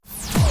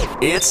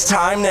It's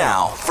time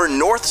now for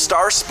North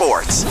Star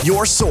Sports,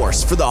 your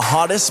source for the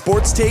hottest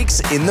sports takes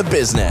in the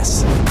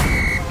business.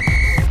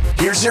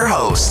 Here's your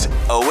host,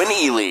 Owen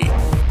Ely.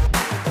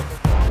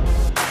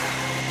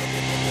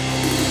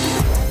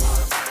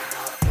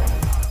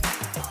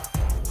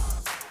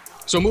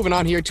 So moving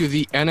on here to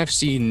the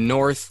NFC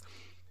North,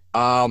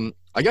 I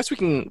guess we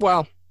can,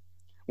 well,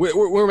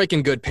 we're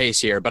making good pace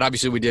here, but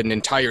obviously we did an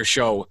entire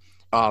show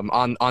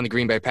on the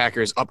Green Bay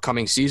Packers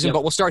upcoming season. Yep.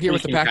 But we'll start here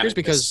with the Packers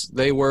because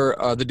they were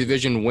the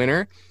division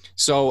winner.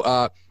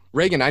 So,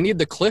 Reagan, I need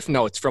the cliff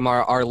notes from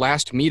our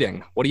last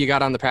meeting. What do you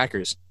got on the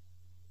Packers?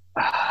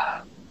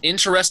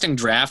 Interesting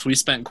draft. We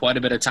spent quite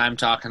a bit of time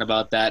talking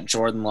about that.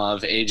 Jordan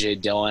Love, A.J.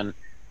 Dillon.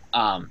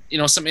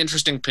 Some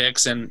interesting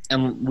picks, and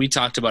we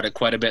talked about it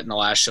quite a bit in the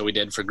last show we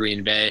did for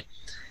Green Bay.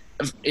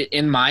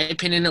 In my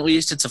opinion, at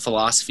least, it's a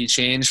philosophy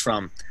change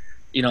from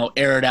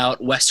aired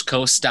out West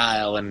Coast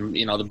style and,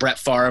 the Brett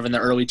Favre in the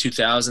early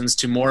 2000s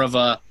to more of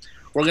a,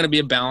 we're going to be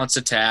a balanced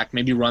attack,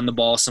 maybe run the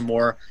ball some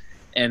more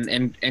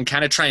and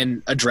kind of try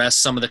and address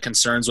some of the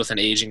concerns with an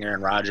aging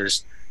Aaron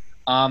Rodgers.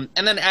 And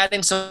then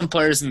adding some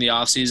players in the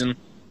offseason.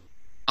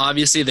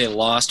 Obviously, they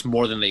lost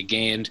more than they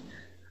gained.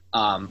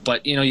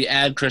 But, you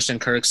add Christian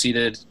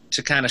Kirksey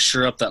to kind of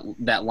shore up that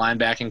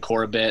linebacking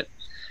core a bit.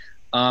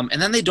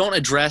 And then they don't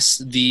address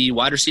the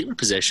wide receiver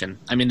position.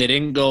 I mean, they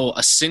didn't go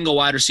a single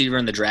wide receiver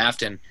in the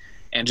draft, and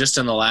just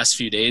in the last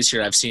few days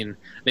here, I've seen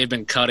they've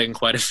been cutting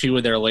quite a few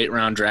of their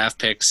late-round draft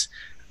picks,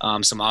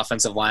 some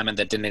offensive linemen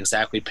that didn't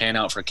exactly pan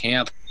out for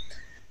camp.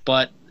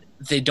 But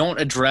they don't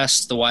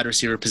address the wide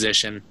receiver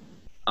position,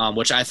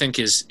 which I think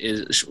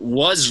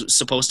was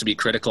supposed to be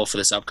critical for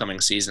this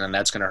upcoming season, and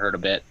that's going to hurt a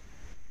bit.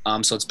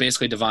 So it's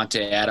basically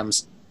Devontae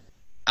Adams.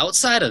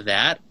 Outside of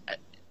that,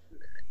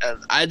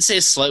 I'd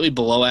say slightly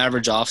below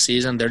average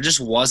offseason. There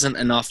just wasn't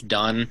enough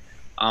done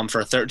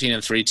for a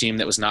 13-3 team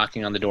that was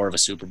knocking on the door of a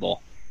Super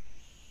Bowl.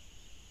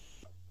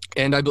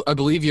 And I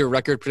believe your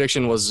record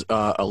prediction was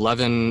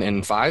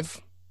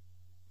 11-5?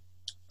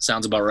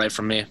 Sounds about right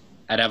from me.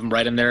 I'd have them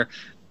right in there,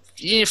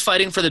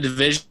 fighting for the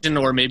division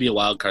or maybe a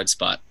wild card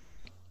spot.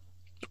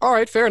 All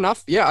right, fair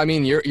enough. Yeah, I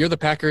mean, you're the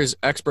Packers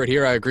expert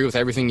here. I agree with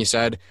everything you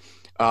said.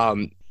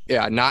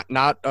 Yeah,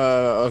 not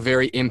a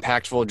very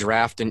impactful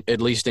draft,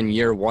 at least in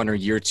year one or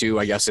year two,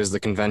 I guess, is the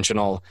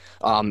conventional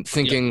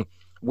thinking. Yep.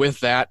 With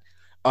that.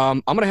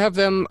 I'm going to have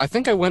them, I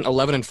think I went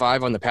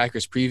 11-5 on the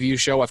Packers preview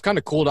show. I've kind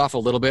of cooled off a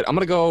little bit. I'm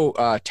going to go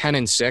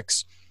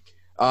 10-6.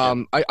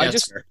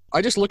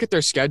 I just look at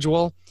their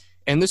schedule,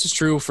 and this is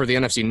true for the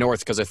NFC North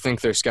because I think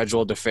they're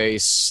scheduled to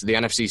face the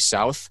NFC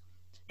South.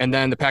 And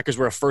then the Packers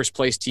were a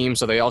first-place team,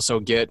 so they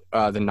also get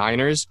the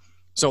Niners.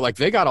 So,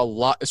 they got a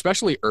lot,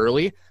 especially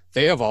early.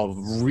 They have a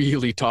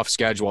really tough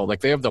schedule.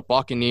 They have the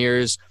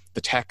Buccaneers,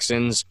 the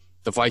Texans,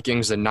 the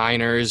Vikings, the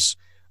Niners.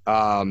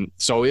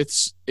 So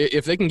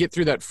if they can get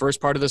through that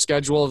first part of the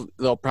schedule,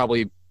 they'll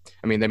probably,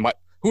 they might,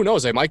 who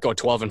knows, they might go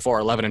 12-4,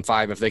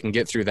 11-5 if they can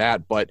get through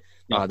that. But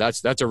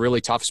that's a really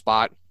tough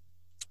spot.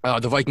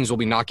 The Vikings will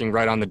be knocking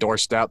right on the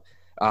doorstep.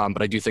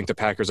 But I do think the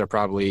Packers are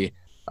probably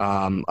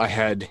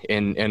ahead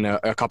in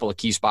a couple of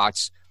key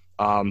spots.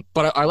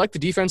 But I like the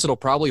defense. It'll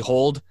probably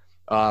hold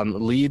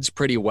leads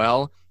pretty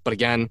well. But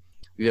again,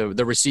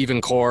 the receiving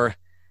core,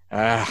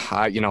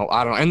 I don't know.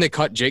 And they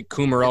cut Jake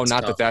Kumaro.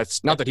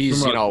 Not that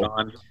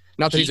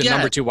he's a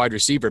number 2 wide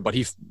receiver, but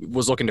he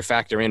was looking to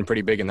factor in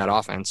pretty big in that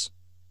offense.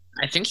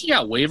 I think he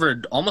got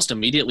wavered almost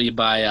immediately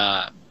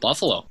by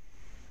Buffalo,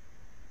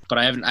 but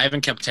I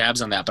haven't kept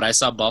tabs on that. But I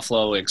saw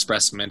Buffalo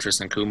express some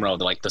interest in Kumaro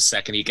the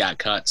second he got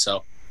cut.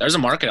 So there's a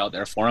market out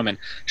there for him. And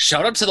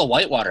shout out to the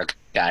Whitewater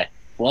guy.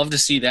 Love to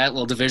see that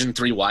little Division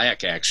III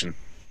WIAC action.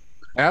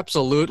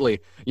 Absolutely.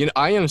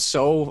 I am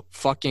so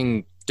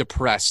fucking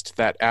depressed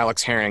that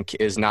Alex Herink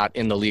is not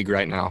in the league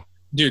right now.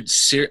 Dude,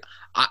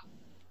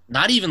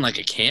 not even a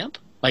camp?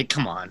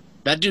 Come on.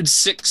 That dude's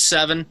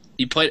 6'7".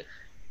 He played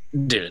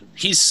 – dude,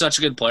 he's such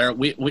a good player.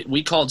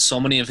 We called so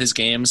many of his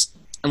games.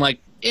 And,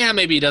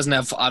 maybe he doesn't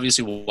have,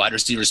 obviously, wide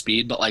receiver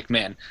speed, but,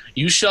 man,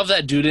 you shove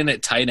that dude in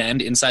at tight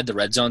end inside the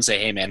red zone and say,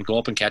 hey, man, go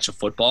up and catch a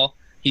football,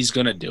 he's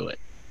going to do it.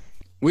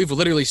 We've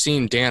literally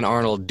seen Dan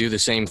Arnold do the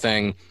same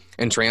thing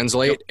and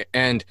translate. Yep.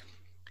 And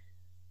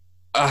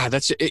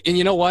that's it. And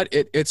you know what?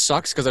 It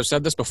sucks because I've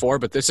said this before,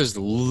 but this is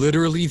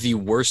literally the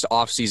worst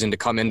offseason to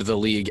come into the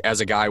league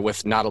as a guy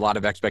with not a lot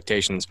of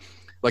expectations.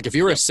 If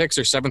you were a 6th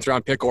or 7th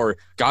round pick or,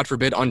 God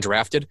forbid,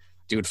 undrafted,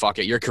 dude, fuck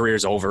it. Your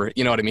career's over.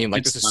 You know what I mean?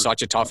 This is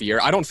such a tough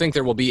year. I don't think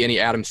there will be any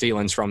Adam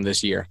Thielens from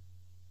this year.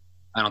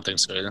 I don't think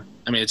so either.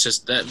 It's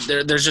just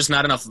that there's just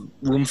not enough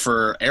room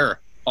for error.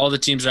 All the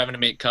teams are having to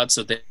make cuts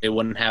that they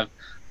wouldn't have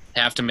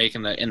to make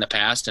in the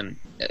past, and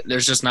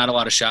there's just not a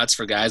lot of shots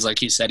for guys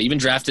like you said, even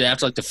drafted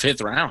after the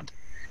 5th round.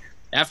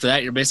 After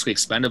that, you're basically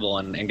expendable,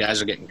 and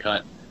guys are getting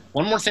cut.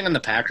 One more thing on the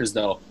Packers,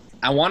 though.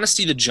 I want to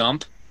see the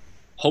jump,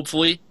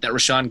 hopefully, that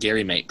Rashawn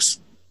Gary makes.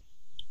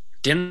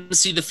 Didn't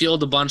see the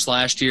field a bunch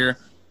last year.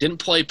 Didn't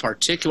play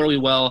particularly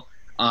well.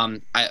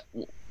 What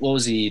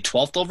was he,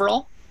 12th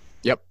overall?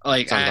 Yep.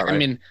 Right.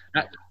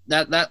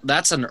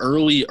 that's an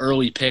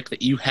early pick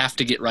that you have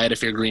to get right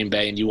if you're Green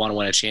Bay and you want to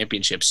win a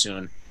championship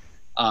soon.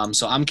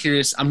 So I'm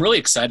curious. I'm really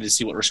excited to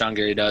see what Rashawn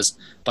Gary does.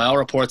 By all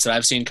reports that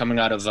I've seen coming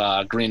out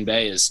of Green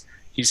Bay is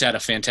he's had a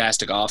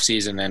fantastic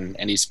offseason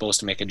and he's supposed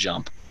to make a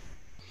jump.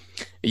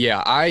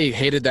 Yeah, I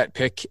hated that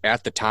pick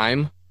at the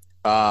time.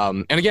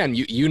 And again,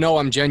 you know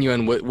I'm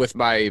genuine with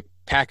my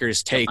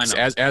Packers takes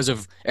as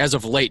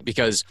of late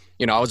because,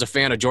 I was a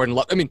fan of Jordan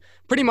Love. I mean,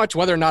 pretty much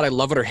whether or not I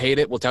love it or hate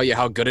it will tell you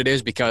how good it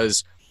is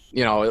because,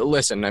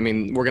 listen, I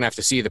mean, we're going to have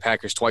to see the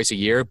Packers twice a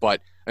year,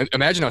 but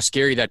imagine how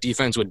scary that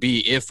defense would be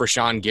if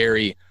Rashawn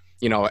Gary,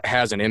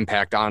 has an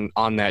impact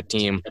on that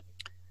team.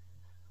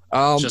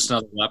 Just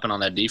another weapon on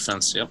that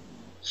defense. Yep.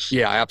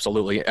 Yeah,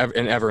 absolutely.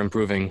 An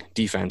ever-improving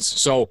defense.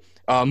 So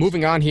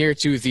moving on here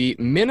to the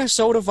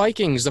Minnesota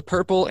Vikings, the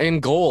purple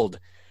and gold.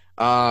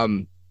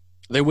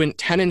 They went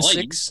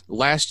 10-6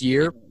 last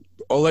year.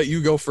 I'll let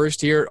you go first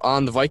here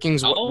on the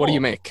Vikings. What do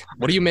you make?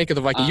 What do you make of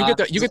the Vikings?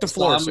 You get the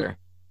floor, sir.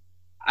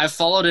 I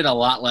followed it a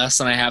lot less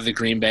than I have the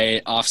Green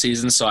Bay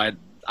offseason, so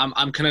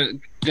I'm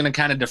gonna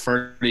kind of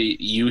defer to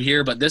you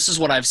here. But this is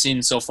what I've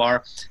seen so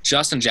far.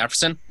 Justin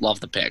Jefferson, love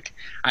the pick.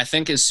 I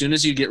think as soon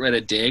as you get rid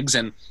of Diggs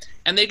and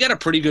they get a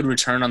pretty good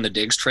return on the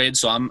Diggs trade,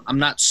 so I'm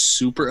not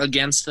super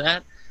against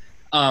that.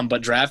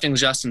 But drafting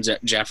Justin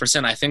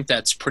Jefferson, I think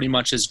that's pretty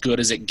much as good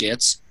as it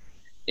gets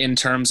in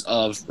terms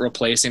of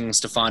replacing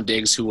Stephon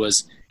Diggs, who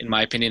was, in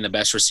my opinion, the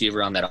best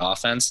receiver on that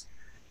offense.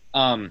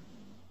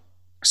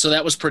 So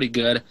that was pretty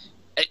good.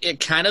 It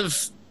kind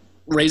of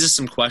raises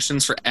some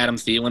questions for Adam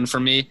Thielen for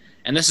me,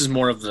 and this is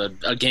more of a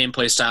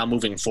gameplay style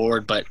moving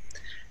forward, but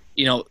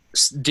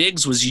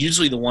Diggs was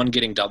usually the one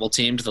getting double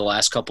teamed the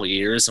last couple of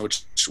years,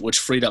 which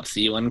freed up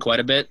Thielen quite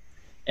a bit.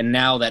 And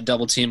now that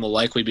double team will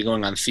likely be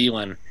going on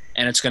Thielen,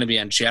 and it's going to be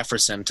on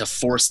Jefferson to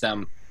force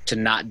them to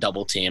not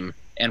double team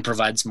and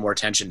provide some more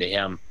attention to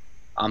him.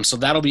 So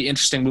that'll be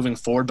interesting moving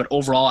forward. But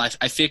overall,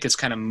 I think it's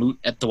kind of moot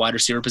at the wide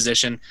receiver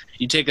position.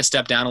 You take a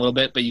step down a little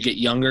bit, but you get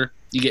younger,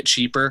 you get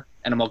cheaper,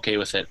 and I'm okay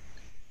with it.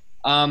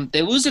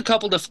 They lose a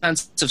couple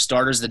defensive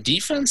starters. The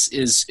defense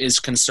is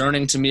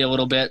concerning to me a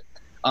little bit.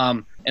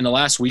 In the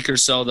last week or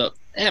so,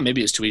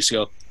 maybe it was 2 weeks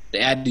ago, they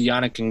added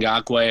Yannick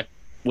Ngakoue,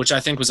 which I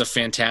think was a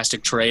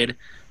fantastic trade.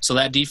 So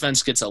that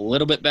defense gets a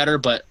little bit better,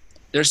 but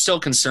there's still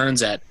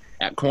concerns at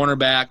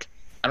cornerback.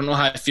 I don't know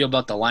how I feel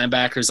about the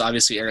linebackers.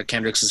 Obviously, Eric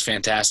Kendricks is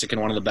fantastic and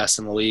one of the best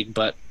in the league,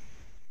 but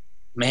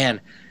man,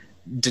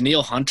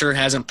 Danielle Hunter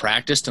hasn't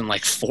practiced in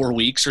like 4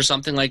 weeks or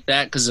something like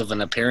that because of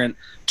an apparent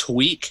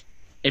tweak.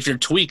 If you're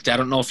tweaked, I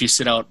don't know if you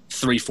sit out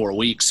 3-4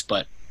 weeks,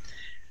 but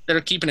they're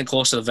keeping it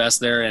close to the vest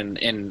there in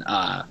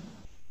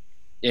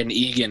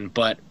Egan.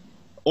 But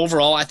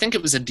overall, I think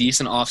it was a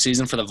decent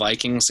offseason for the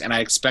Vikings, and I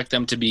expect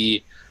them to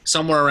be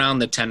somewhere around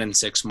the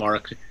 10-6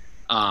 mark,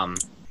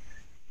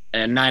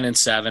 and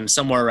 9-7,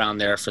 somewhere around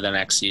there for the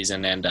next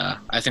season, and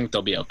I think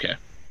they'll be okay.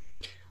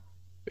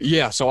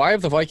 Yeah, so I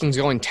have the Vikings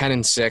going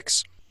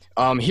 10-6.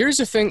 Here's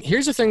the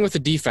thing with the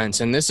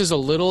defense, and this is a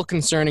little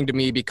concerning to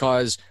me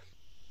because,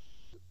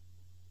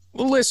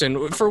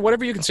 listen, for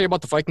whatever you can say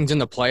about the Vikings in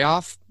the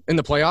playoffs,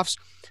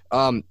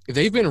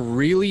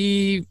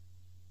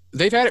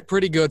 they've had it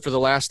pretty good for the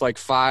last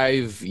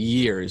 5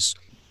 years.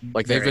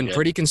 They've been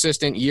pretty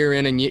consistent year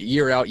in and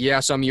year out. Yeah,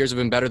 some years have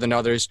been better than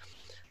others.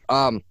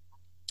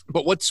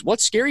 But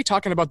what's scary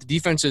talking about the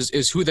defense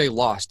is who they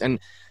lost. And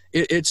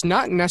it's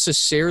not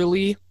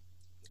necessarily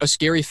a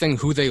scary thing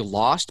who they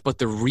lost, but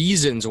the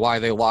reasons why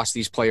they lost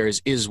these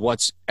players is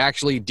what's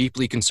actually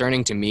deeply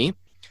concerning to me.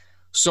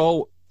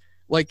 So,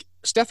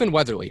 Stephen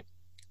Weatherly,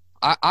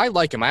 I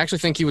like him. I actually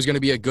think he was going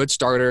to be a good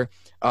starter.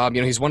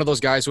 He's one of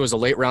those guys who was a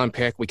late-round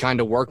pick. We kind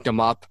of worked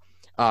him up,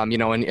 and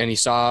he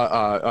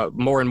saw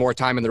more and more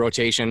time in the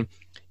rotation.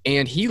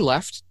 And he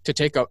left to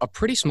take a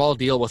pretty small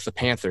deal with the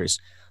Panthers.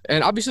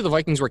 And obviously the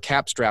Vikings were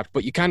cap-strapped,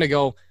 but you kind of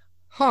go,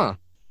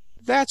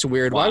 that's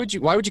weird. Wow.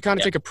 Why would you kind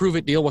of take a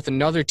prove-it deal with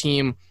another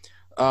team,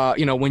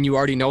 when you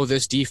already know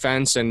this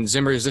defense and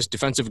Zimmer is this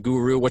defensive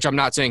guru, which I'm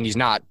not saying he's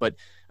not, but,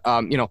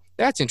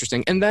 that's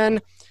interesting. And then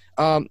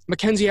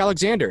Mackenzie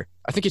Alexander,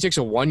 I think he takes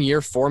a 1-year,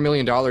 $4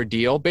 million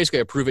deal, basically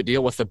a prove-it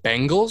deal with the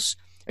Bengals.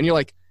 And you're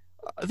like,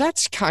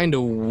 that's kind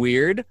of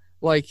weird.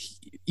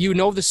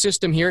 The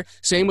system here.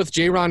 Same with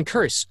Jaron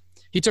Kearse.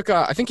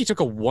 I think he took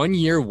a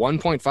 1-year,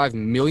 $1.5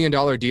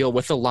 million deal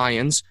with the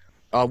Lions,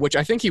 which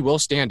I think he will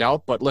stand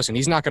out. But listen,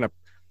 he's not going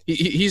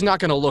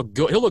to look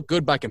good. He'll look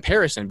good by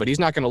comparison, but he's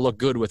not going to look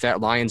good with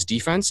that Lions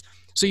defense.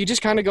 So you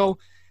just kind of go,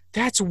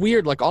 that's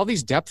weird. All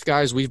these depth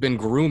guys we've been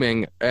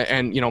grooming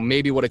and,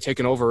 maybe would have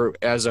taken over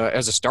as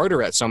a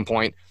starter at some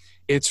point.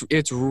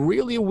 It's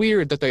really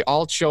weird that they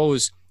all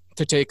chose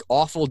to take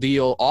awful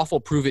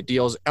prove-it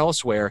deals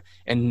elsewhere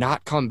and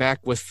not come back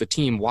with the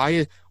team.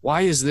 Why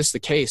is this the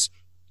case?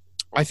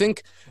 I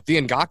think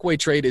the Ngakoue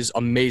trade is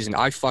amazing.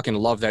 I fucking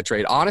love that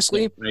trade.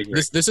 Honestly,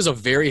 this is a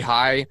very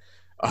high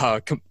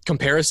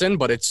comparison,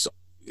 but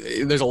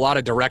there's a lot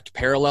of direct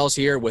parallels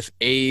here with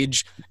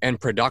age and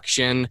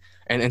production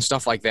and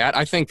stuff like that.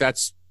 I think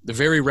that's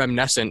very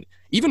reminiscent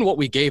even what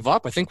we gave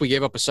up, I think we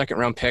gave up a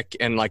second-round pick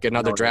and like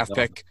another draft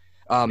pick.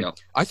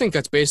 I think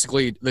that's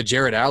basically the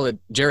Jared Allen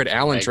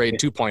trade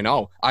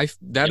 2.0.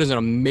 That is an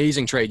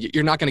amazing trade.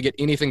 You're not going to get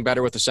anything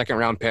better with the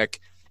second-round pick,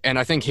 and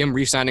I think him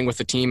re-signing with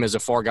the team is a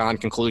foregone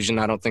conclusion.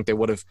 I don't think they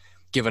would have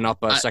given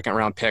up a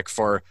second-round pick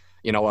for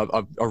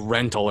a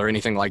rental or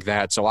anything like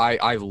that. So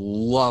I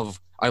love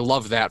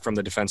that from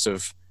the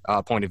defensive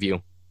point of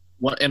view.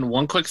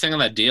 One quick thing on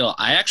that deal,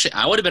 I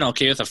would have been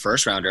okay with a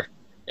first rounder.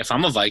 If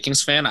I'm a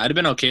Vikings fan, I'd have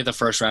been okay with a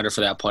first rounder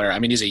for that player. I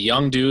mean, he's a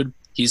young dude.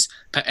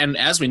 And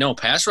as we know,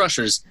 pass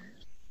rushers,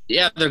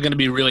 they're going to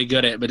be really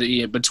good at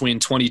between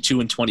 22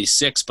 and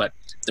 26, but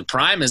the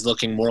prime is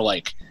looking more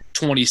like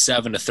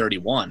 27 to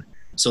 31.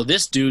 So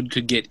this dude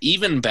could get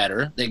even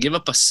better. They give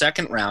up a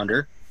second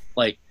rounder.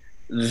 Like,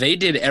 they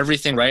did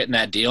everything right in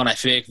that deal, and I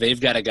feel like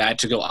they've got a guy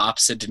to go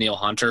opposite Danielle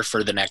Hunter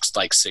for the next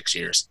 6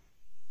 years.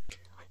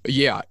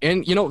 Yeah,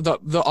 and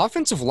the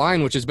offensive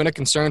line, which has been a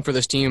concern for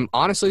this team,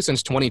 honestly,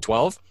 since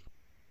 2012,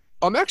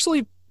 I'm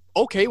actually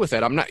okay with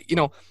it. I'm not,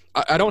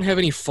 I don't have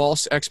any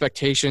false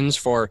expectations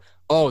for,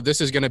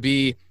 this is going to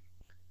be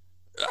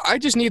 – I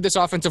just need this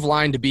offensive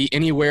line to be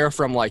anywhere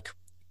from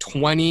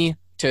 20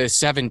 to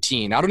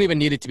 17. I don't even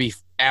need it to be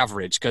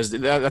average because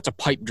that's a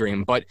pipe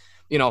dream. But,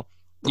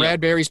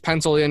 Bradbury's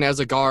penciled in as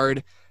a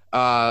guard.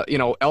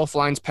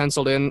 Elfline's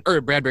penciled in,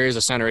 or Bradbury is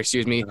a center,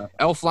 excuse me. Yeah.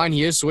 Elfline,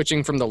 he is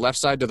switching from the left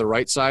side to the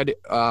right side.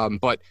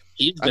 But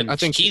I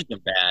think he's been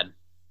bad.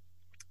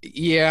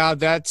 Yeah,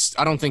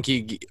 I don't think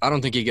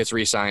he gets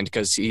re-signed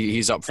because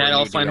he's up for.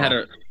 Elfline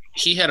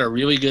had a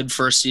really good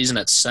first season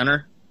at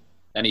center,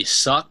 and he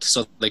sucked.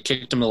 So they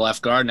kicked him to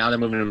left guard. Now they're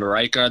moving him to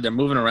right guard. They're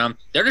moving around.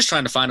 They're just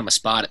trying to find him a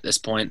spot at this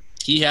point.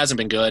 He hasn't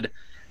been good.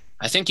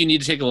 I think you need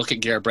to take a look at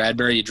Garrett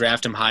Bradbury. You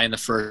draft him high in the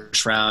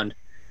first round.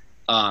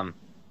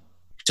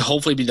 To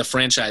hopefully be the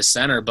franchise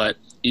center, but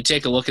you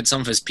take a look at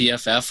some of his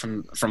PFF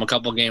from a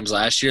couple games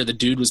last year, the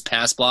dude was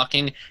pass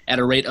blocking at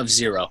a rate of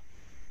 0.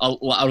 A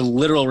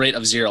literal rate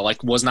of 0,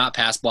 was not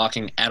pass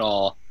blocking at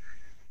all.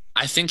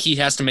 I think he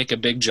has to make a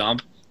big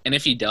jump, and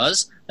if he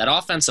does, that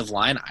offensive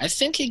line, I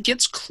think it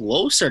gets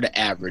closer to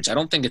average. I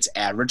don't think it's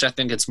average. I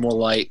think it's more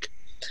like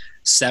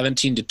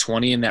 17 to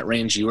 20 in that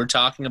range you were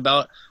talking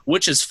about,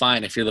 which is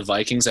fine if you're the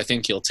Vikings. I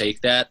think he'll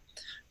take that,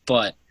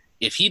 but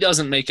if he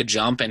doesn't make a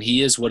jump and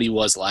he is what he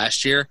was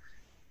last year,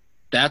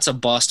 that's a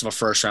bust of a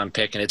first-round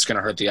pick, and it's going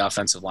to hurt the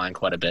offensive line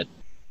quite a bit.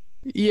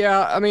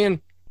 Yeah, I mean,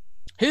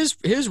 his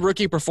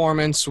rookie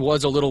performance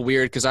was a little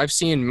weird because I've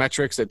seen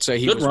metrics that say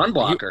he was – good run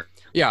blocker.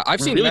 I've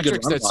seen really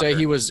metrics that say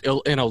he was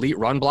an elite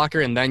run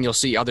blocker, and then you'll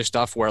see other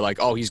stuff where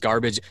he's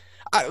garbage.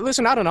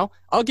 Listen, I don't know.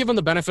 I'll give him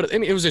the benefit –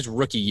 it was his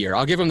rookie year.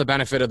 I'll give him the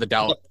benefit of the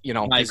doubt.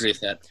 I agree with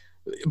that.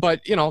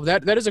 But,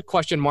 that is a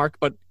question mark,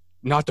 but –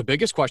 not the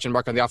biggest question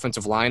mark on the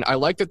offensive line. I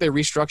like that they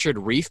restructured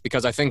Reef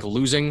because I think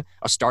losing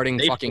a starting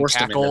fucking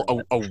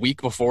tackle a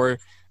week before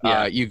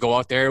you go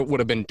out there would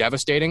have been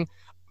devastating.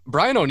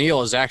 Brian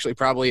O'Neill is actually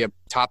probably a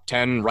top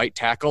 10 right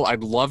tackle.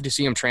 I'd love to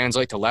see him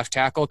translate to left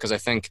tackle because I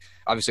think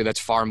obviously that's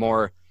far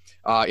more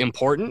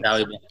important.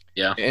 Valuable.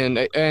 Yeah. And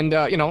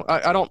I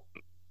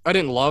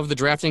didn't love the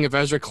drafting of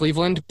Ezra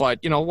Cleveland, but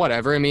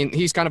whatever. I mean,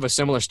 he's kind of a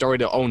similar story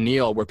to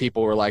O'Neill where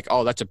people were like,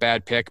 oh, that's a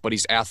bad pick, but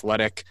he's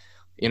athletic.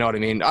 You know what I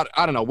mean?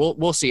 I don't know.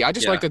 We'll see. I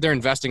just like that they're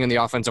investing in the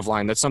offensive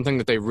line. That's something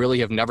that they really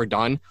have never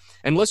done.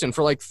 And listen,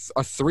 for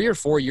a 3 or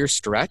 4 year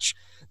stretch,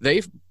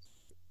 they've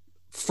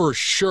for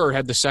sure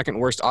had the second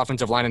worst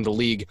offensive line in the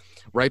league,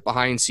 right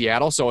behind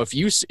Seattle. So if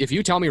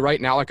you tell me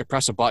right now I could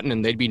press a button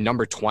and they'd be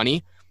number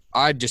 20,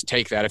 I'd just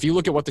take that. If you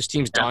look at what this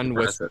team's done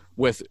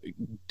with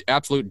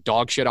absolute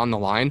dog shit on the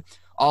line,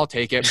 I'll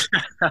take it.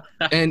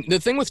 And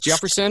the thing with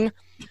Jefferson.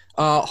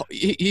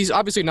 He's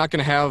obviously not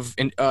going to have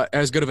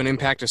as good of an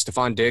impact as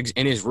Stephon Diggs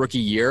in his rookie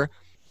year.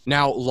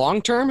 Now,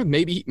 long term,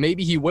 maybe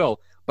he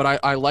will. But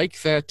I like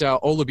that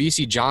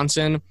Olabisi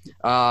Johnson,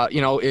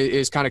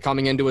 is kind of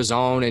coming into his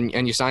own,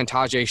 and you signed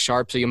Tajay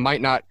Sharp, so you might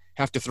not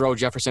have to throw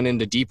Jefferson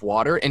into deep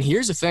water. And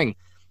here's the thing: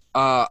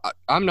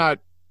 I'm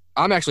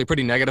actually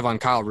pretty negative on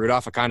Kyle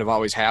Rudolph. I kind of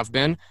always have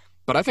been,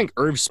 but I think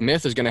Irv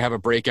Smith is going to have a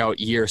breakout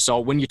year. So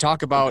when you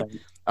talk about,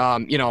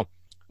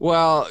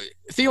 well,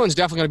 Thielen's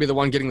definitely going to be the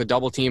one getting the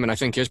double team, and I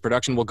think his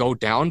production will go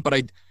down.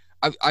 But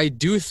I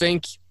do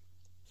think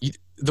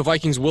the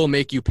Vikings will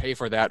make you pay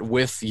for that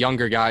with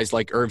younger guys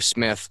like Irv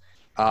Smith.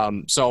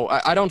 So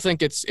I don't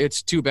think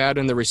it's too bad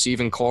in the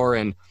receiving core.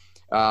 And,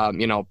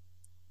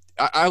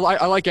 I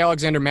like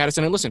Alexander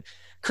Mattison. And listen,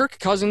 Kirk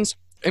Cousins,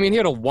 I mean, he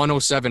had a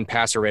 107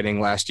 passer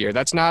rating last year.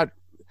 That's not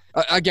 –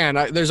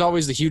 there's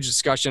always the huge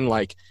discussion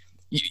like –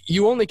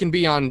 you only can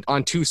be on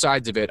two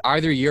sides of it.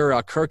 Either you're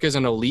a Kirk is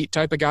an elite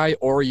type of guy,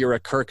 or you're a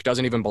Kirk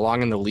doesn't even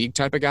belong in the league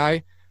type of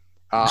guy.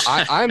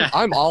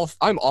 I'm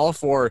all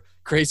for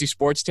crazy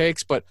sports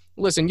takes, but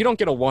listen, you don't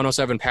get a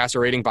 107 passer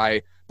rating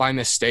by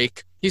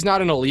mistake. He's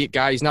not an elite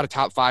guy. He's not a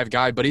top 5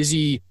 guy, but is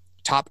he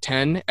top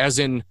 10 as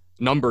in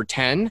number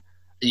 10?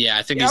 Yeah,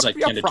 I think he's 10 to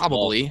 12.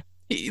 Probably.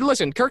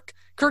 Listen, Kirk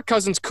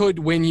Cousins could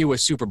win you a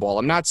Super Bowl.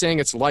 I'm not saying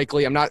it's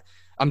likely.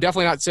 I'm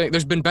definitely not saying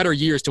there's been better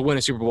years to win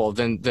a Super Bowl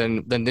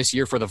than this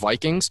year for the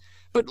Vikings.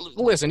 But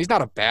listen, he's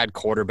not a bad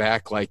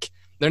quarterback. Like,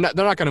 they're not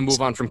going to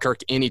move on from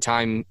Kirk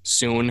anytime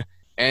soon.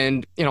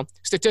 And,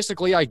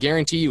 statistically, I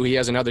guarantee you he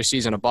has another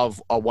season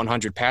above a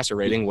 100 passer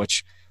rating,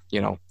 which,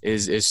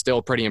 is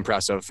still pretty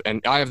impressive.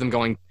 And I have them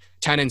going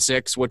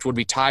 10-6, which would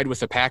be tied with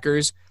the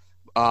Packers.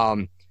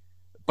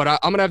 But I'm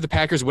going to have the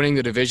Packers winning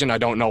the division. I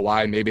don't know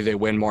why. Maybe they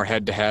win more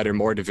head-to-head or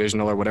more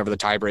divisional or whatever the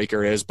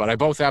tiebreaker is. But I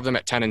both have them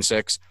at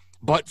 10-6.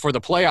 But for the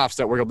playoffs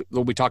that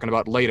we'll be talking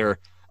about later,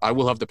 I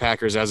will have the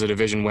Packers as a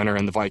division winner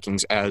and the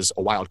Vikings as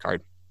a wild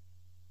card.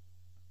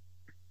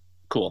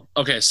 Cool.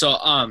 Okay, so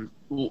a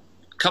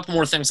couple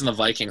more things on the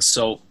Vikings.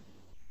 So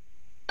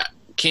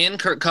can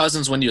Kirk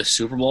Cousins win you a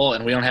Super Bowl?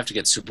 And we don't have to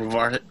get super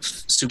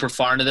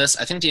far into this.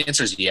 I think the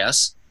answer is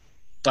yes.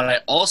 But I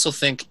also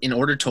think in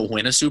order to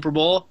win a Super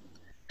Bowl,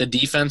 the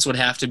defense would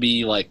have to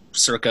be like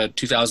circa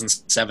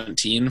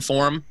 2017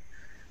 form.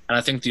 And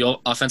I think the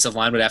offensive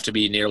line would have to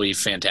be nearly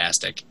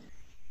fantastic.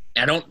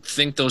 I don't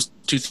think those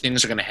two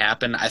things are going to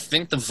happen. I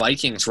think the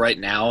Vikings right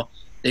now,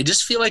 they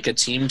just feel like a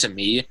team to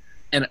me.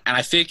 And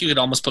I think you could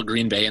almost put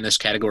Green Bay in this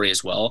category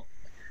as well.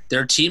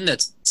 They're a team they're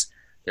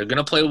going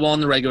to play well in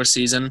the regular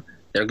season.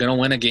 They're going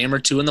to win a game or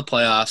two in the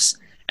playoffs.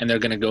 And they're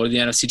going to go to the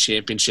NFC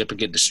Championship and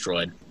get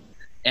destroyed.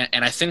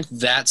 And I think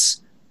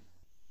that's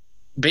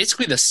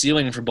basically the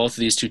ceiling for both of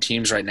these two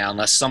teams right now,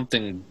 unless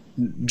something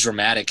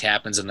dramatic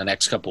happens in the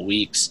next couple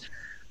weeks.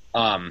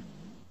 But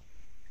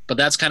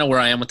that's kind of where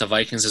I am with the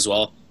Vikings as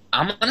well.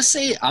 I'm gonna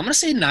say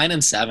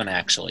 9-7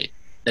 actually.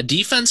 The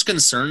defense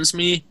concerns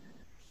me.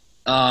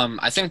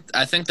 I think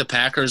the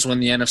Packers win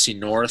the NFC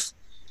North,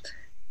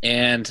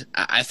 and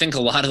I think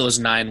a lot of those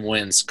 9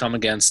 wins come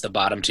against the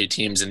bottom 2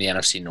 teams in the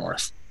NFC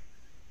North.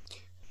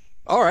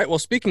 All right. Well,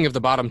 speaking of the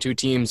bottom 2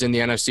 teams in the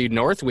NFC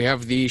North, we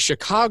have the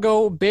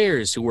Chicago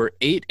Bears, who were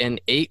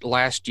 8-8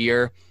 last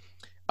year.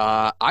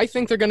 I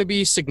think they're going to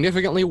be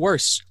significantly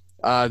worse.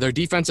 Their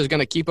defense is going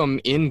to keep them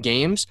in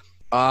games.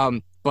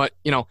 But,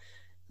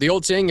 the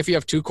old saying, if you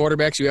have 2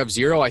 quarterbacks, you have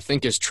 0, I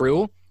think is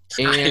true.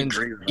 And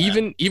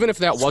even if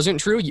that wasn't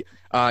true, you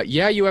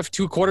have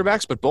 2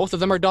 quarterbacks, but both of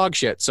them are dog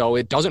shit. So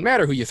it doesn't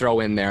matter who you throw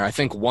in there. I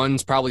think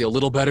one's probably a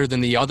little better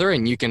than the other,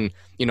 and you can,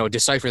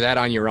 decipher that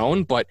on your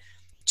own. But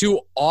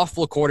 2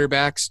 awful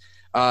quarterbacks.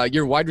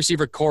 Your wide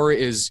receiver core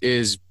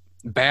is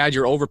bad.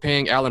 You're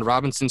overpaying Allen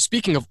Robinson.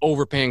 Speaking of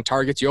overpaying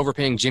targets, you're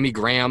overpaying Jimmy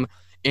Graham.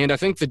 And I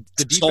think the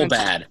defense, so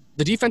bad.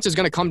 The defense is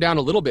going to come down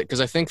a little bit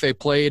because I think they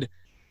played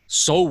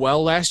so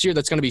well last year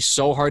that's going to be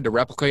so hard to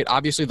replicate.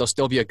 Obviously, they'll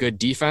still be a good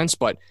defense,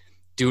 but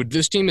dude,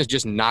 this team is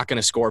just not going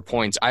to score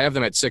points. I have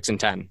them at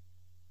 6-10.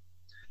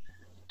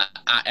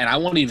 And I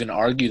won't even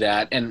argue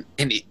that. And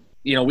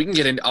we can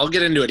get in. I'll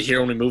get into it here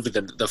when we move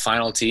to the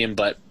final team.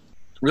 But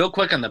real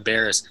quick on the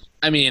Bears,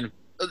 I mean,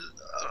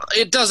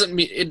 it doesn't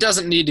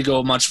need to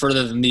go much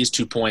further than these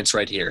 2 points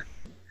right here.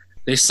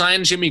 They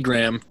signed Jimmy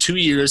Graham, 2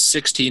 years,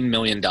 $16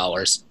 million,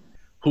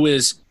 who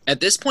is,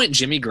 at this point,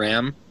 Jimmy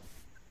Graham,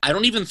 I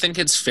don't even think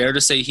it's fair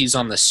to say he's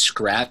on the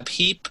scrap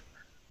heap.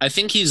 I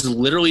think he's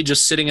literally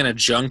just sitting in a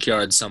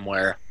junkyard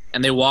somewhere,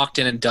 and they walked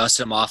in and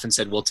dusted him off and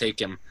said, we'll take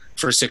him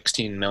for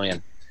 $16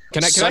 million.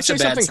 Can I say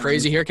something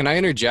crazy here? Can I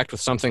interject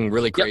with something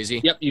really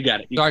crazy? Yep, you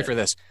got it. Sorry for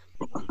this.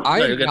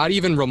 I'm not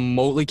even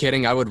remotely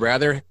kidding. I would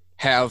rather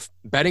have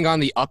betting on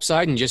the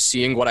upside and just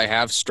seeing what I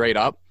have straight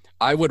up.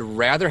 I would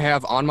rather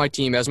have on my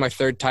team as my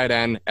 3rd tight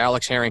end,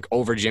 Alex Herink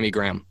over Jimmy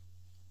Graham.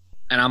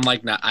 And I'm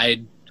like, no,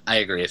 I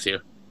agree with you.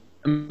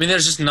 I mean,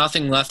 there's just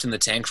nothing left in the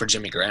tank for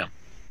Jimmy Graham.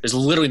 There's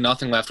literally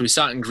nothing left. We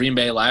saw it in Green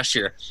Bay last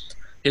year.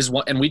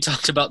 And we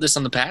talked about this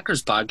on the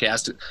Packers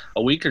podcast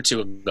a week or 2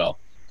 ago.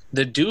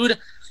 The dude,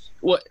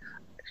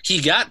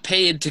 he got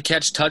paid to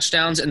catch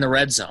touchdowns in the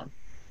red zone.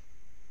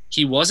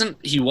 He wasn't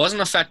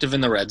effective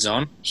in the red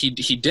zone. He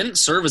didn't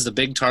serve as the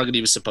big target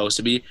he was supposed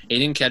to be. He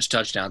didn't catch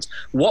touchdowns.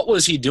 What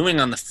was he doing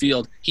on the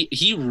field?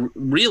 He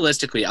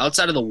realistically,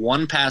 outside of the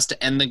one pass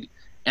to end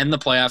the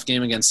playoff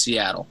game against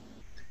Seattle,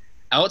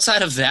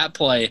 outside of that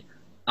play,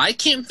 I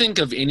can't think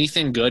of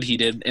anything good he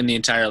did in the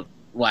entire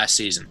last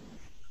season.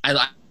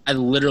 I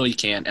literally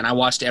can't, and I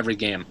watched every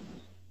game.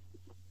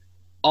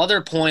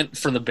 Other point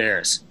for the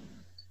Bears.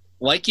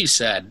 Like you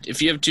said, if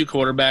you have 2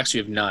 quarterbacks,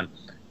 you have none.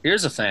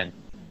 Here's the thing.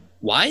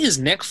 Why is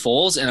Nick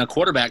Foles in a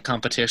quarterback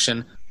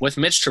competition with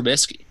Mitch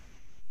Trubisky?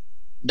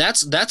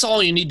 That's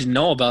all you need to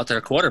know about their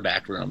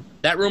quarterback room.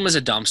 That room is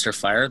a dumpster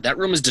fire. That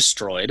room is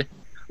destroyed.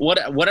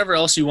 Whatever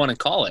else you want to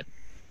call it.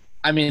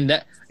 I mean,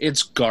 that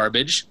it's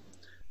garbage.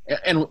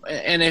 And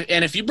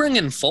if you bring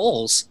in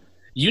Foles,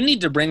 you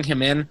need to bring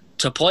him in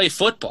to play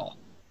football.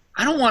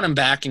 I don't want him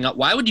backing up.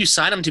 Why would you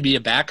sign him to be a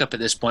backup at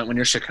this point when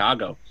you're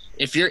Chicago?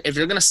 If you're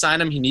going to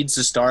sign him, he needs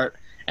to start.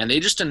 And they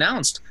just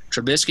announced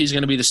Trubisky's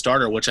going to be the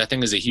starter, which I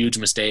think is a huge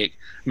mistake.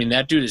 I mean,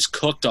 that dude is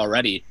cooked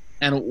already.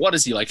 And what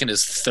is he, like in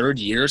his 3rd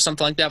year or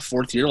something like that,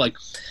 4th year? Like,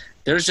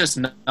 there's just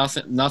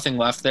nothing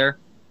left there.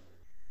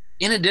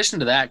 In addition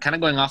to that, kind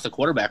of going off the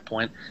quarterback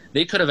point,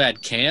 they could have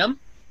had Cam.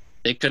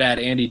 They could have had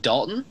Andy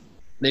Dalton.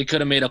 They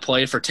could have made a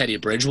play for Teddy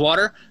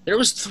Bridgewater. There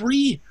was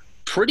 3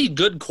 pretty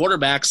good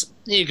quarterbacks.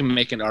 You can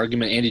make an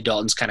argument Andy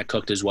Dalton's kind of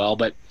cooked as well,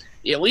 but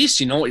at least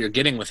you know what you're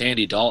getting with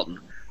Andy Dalton.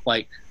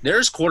 Like,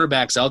 there's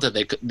quarterbacks out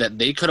there that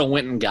they could have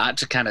went and got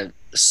to kind of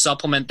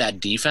supplement that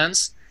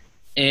defense,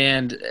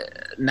 and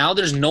now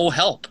there's no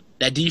help.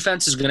 That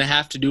defense is going to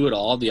have to do it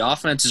all. The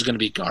offense is going to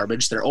be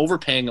garbage. They're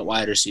overpaying at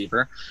wide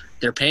receiver.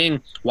 They're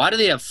paying – why do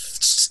they have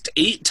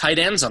 8 tight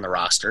ends on the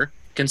roster?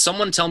 Can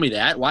someone tell me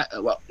that? Why?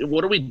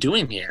 What are we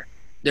doing here?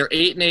 They're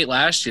 8-8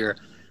 last year.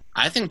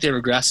 I think they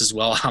regress as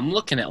well. I'm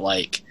looking at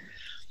I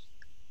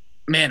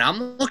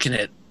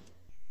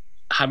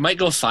might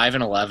go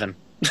 5-11.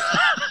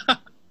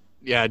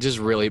 Yeah, just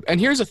really. And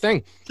here's the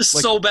thing. Just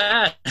so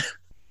bad.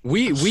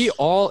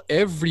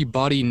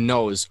 Everybody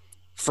knows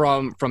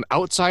from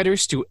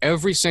outsiders to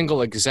every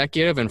single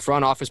executive and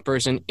front office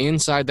person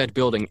inside that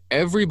building,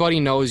 everybody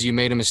knows you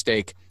made a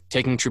mistake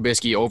taking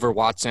Trubisky over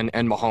Watson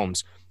and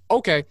Mahomes.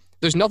 Okay,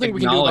 there's nothing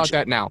we can do about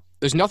that now.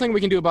 There's nothing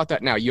we can do about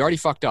that now. You already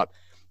fucked up.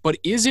 But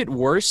is it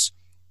worse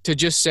to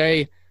just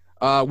say,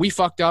 we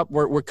fucked up,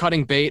 we're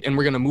cutting bait, and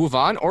we're going to move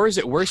on? Or is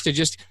it worse to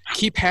just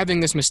keep having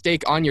this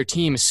mistake on your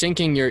team,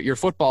 sinking your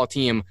football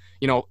team,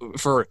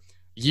 for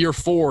year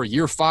 4,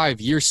 year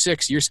 5, year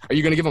 6 years? Are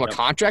you going to give them a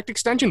contract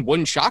extension?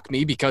 Wouldn't shock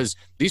me, because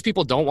these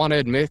people don't want to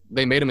admit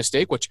they made a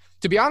mistake, which,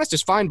 to be honest,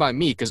 is fine by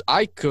me, because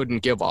I couldn't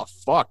give a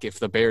fuck if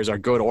the Bears are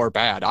good or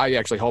bad. I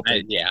actually hope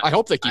I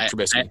hope they keep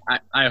Trubisky.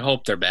 I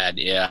hope they're bad,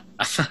 yeah.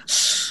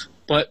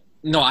 But,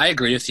 no, I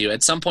agree with you.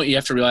 At some point you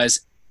have to realize,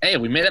 hey,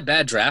 we made a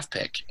bad draft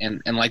pick,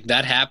 and like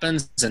that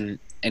happens, and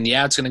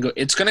yeah,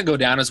 it's gonna go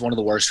down as one of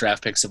the worst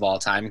draft picks of all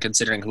time,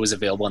 considering who was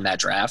available in that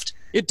draft.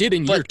 It did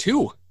in year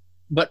 2.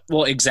 But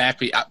well,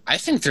 exactly. I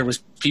think there was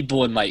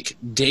people in like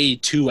day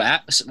 2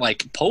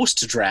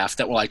 post draft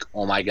that were like,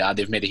 oh my god,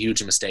 they've made a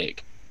huge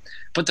mistake.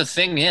 But the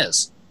thing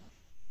is,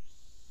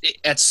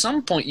 at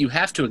some point you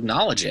have to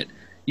acknowledge it.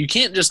 You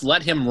can't just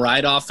let him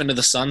ride off into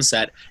the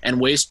sunset and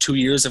waste 2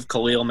 years of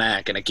Khalil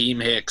Mack and Akeem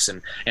Hicks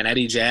and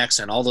Eddie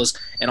Jackson, all those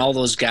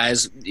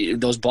guys,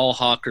 those ball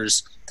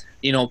hawkers,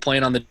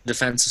 playing on the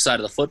defensive side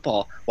of the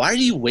football. Why are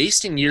you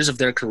wasting years of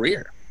their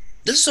career?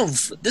 This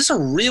is a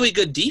really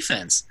good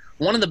defense,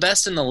 one of the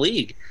best in the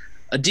league,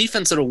 a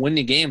defense that'll win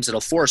you games,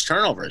 that'll force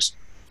turnovers.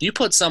 You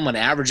put someone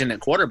averaging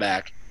at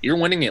quarterback, you're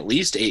winning at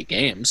least 8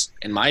 games,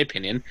 in my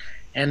opinion.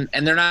 And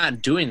they're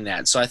not doing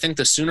that. So I think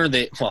the sooner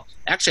I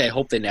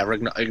hope they never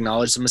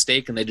acknowledge the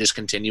mistake and they just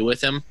continue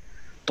with him.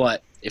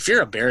 But if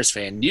you're a Bears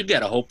fan, you got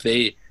to hope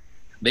they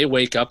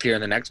wake up here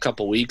in the next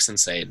couple weeks and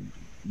say,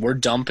 we're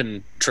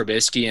dumping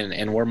Trubisky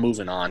and we're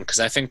moving on, because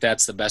I think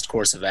that's the best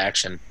course of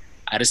action.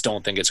 I just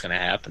don't think it's going to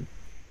happen.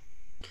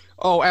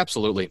 Oh,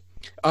 absolutely.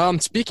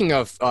 Speaking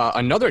of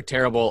another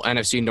terrible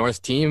NFC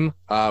North team,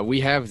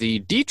 we have the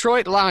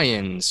Detroit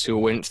Lions, who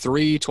went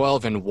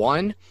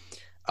 3-12-1.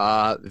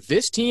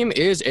 This team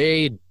is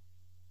a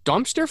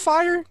dumpster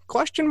fire? ?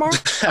 I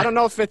don't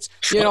know if it's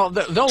they'll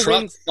truck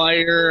win.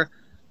 Fire,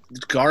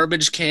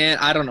 garbage can.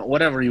 I don't know,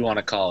 whatever you want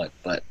to call it,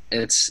 but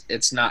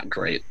it's not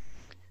great.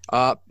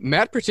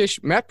 Matt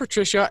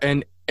Patricia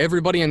and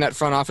everybody in that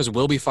front office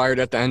will be fired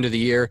at the end of the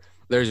year.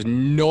 There's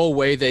no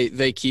way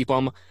they keep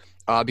them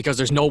because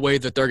there's no way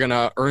that they're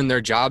gonna earn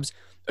their jobs.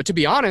 To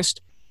be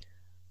honest.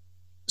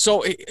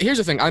 So here's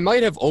the thing: I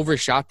might have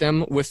overshot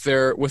them with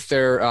their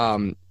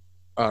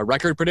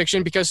record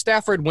prediction, because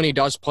Stafford, when he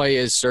does play,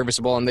 is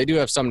serviceable, and they do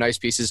have some nice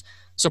pieces.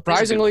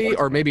 Surprisingly,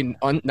 or maybe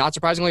not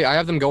surprisingly, I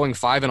have them going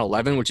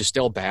 5-11, which is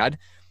still bad.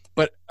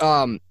 But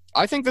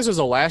I think this is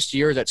the last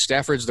year that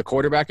Stafford's the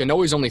quarterback. I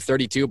know he's only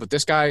 32, but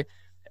this guy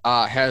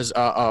has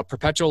a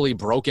perpetually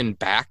broken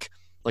back.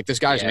 Like, this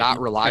guy's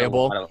not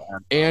reliable.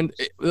 And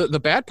the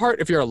bad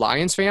part, if you're a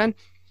Lions fan,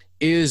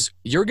 is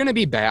you're going to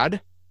be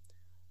bad.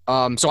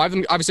 So I have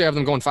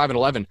them going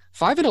 5-11.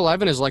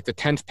 5-11 is like the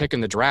 10th pick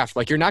in the draft.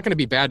 Like, you're not going to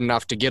be bad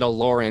enough to get a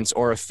Lawrence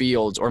or a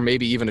Fields or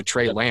maybe even a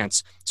Trey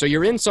Lance. So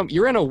you're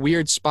in a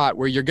weird spot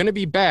where you're going to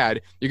be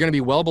bad. You're going to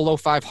be well below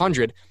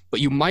 500,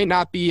 but you might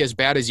not be as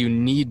bad as you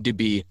need to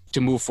be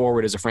to move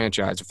forward as a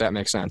franchise, if that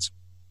makes sense.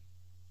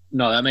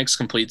 No, that makes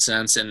complete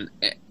sense. And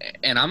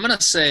I'm going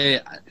to say,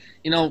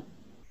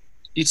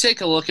 you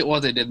take a look at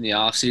what they did in the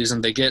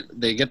offseason. They get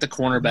the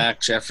cornerback,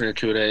 Jeffrey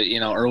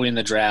Okudah, early in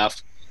the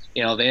draft.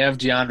 They have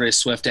DeAndre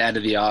Swift to add to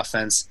the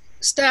offense.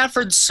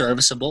 Stafford's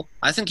serviceable.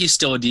 I think he's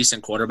still a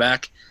decent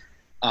quarterback.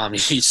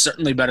 He's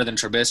certainly better than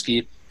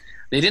Trubisky.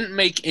 They didn't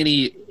make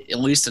any, at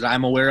least that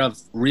I'm aware of,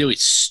 really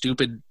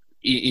stupid,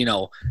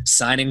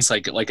 signings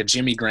like a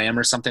Jimmy Graham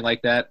or something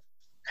like that.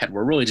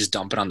 We're really just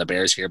dumping on the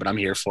Bears here, but I'm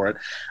here for it.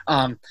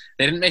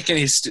 They didn't make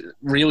any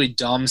really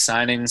dumb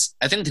signings.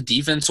 I think the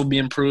defense will be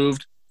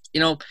improved.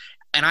 And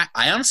I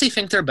honestly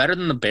think they're better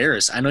than the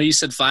Bears. I know you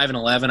said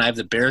 5-11. I have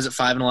the Bears at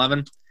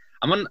 5-11.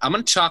 I'm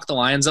gonna chalk the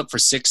Lions up for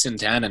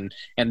 6-10,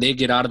 and they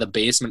get out of the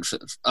basement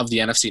of the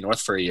NFC North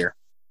for a year.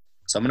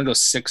 So I'm gonna go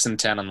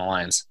 6-10 on the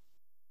Lions.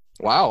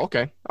 Wow.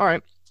 Okay. All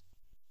right.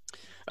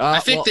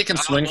 I think they can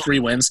swing 3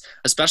 wins.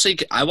 Especially,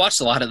 I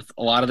watched a lot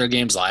of their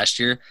games last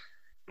year.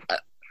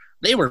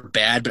 They were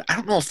bad, but I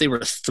don't know if they were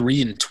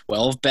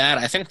 3-12 bad.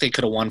 I think they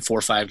could have won 4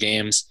 or 5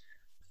 games.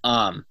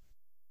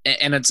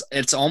 And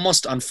it's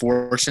almost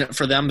unfortunate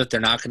for them that they're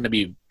not going to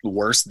be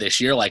worse this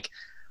year. Like,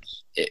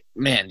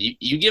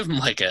 you give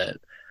them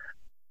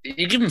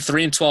you give them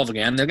 3-12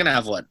 again, they're going to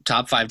have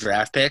top 5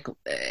 draft pick,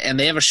 and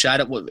they have a shot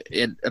at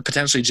a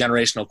potentially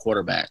generational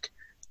quarterback.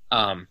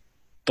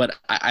 But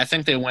I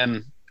think they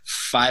win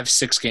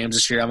 5-6 games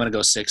this year. I'm going to go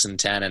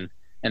 6-10,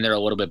 and they're a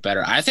little bit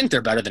better. I think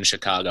they're better than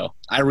Chicago.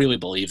 I really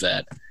believe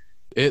that.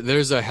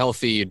 There's a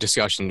healthy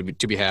discussion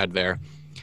to be had there.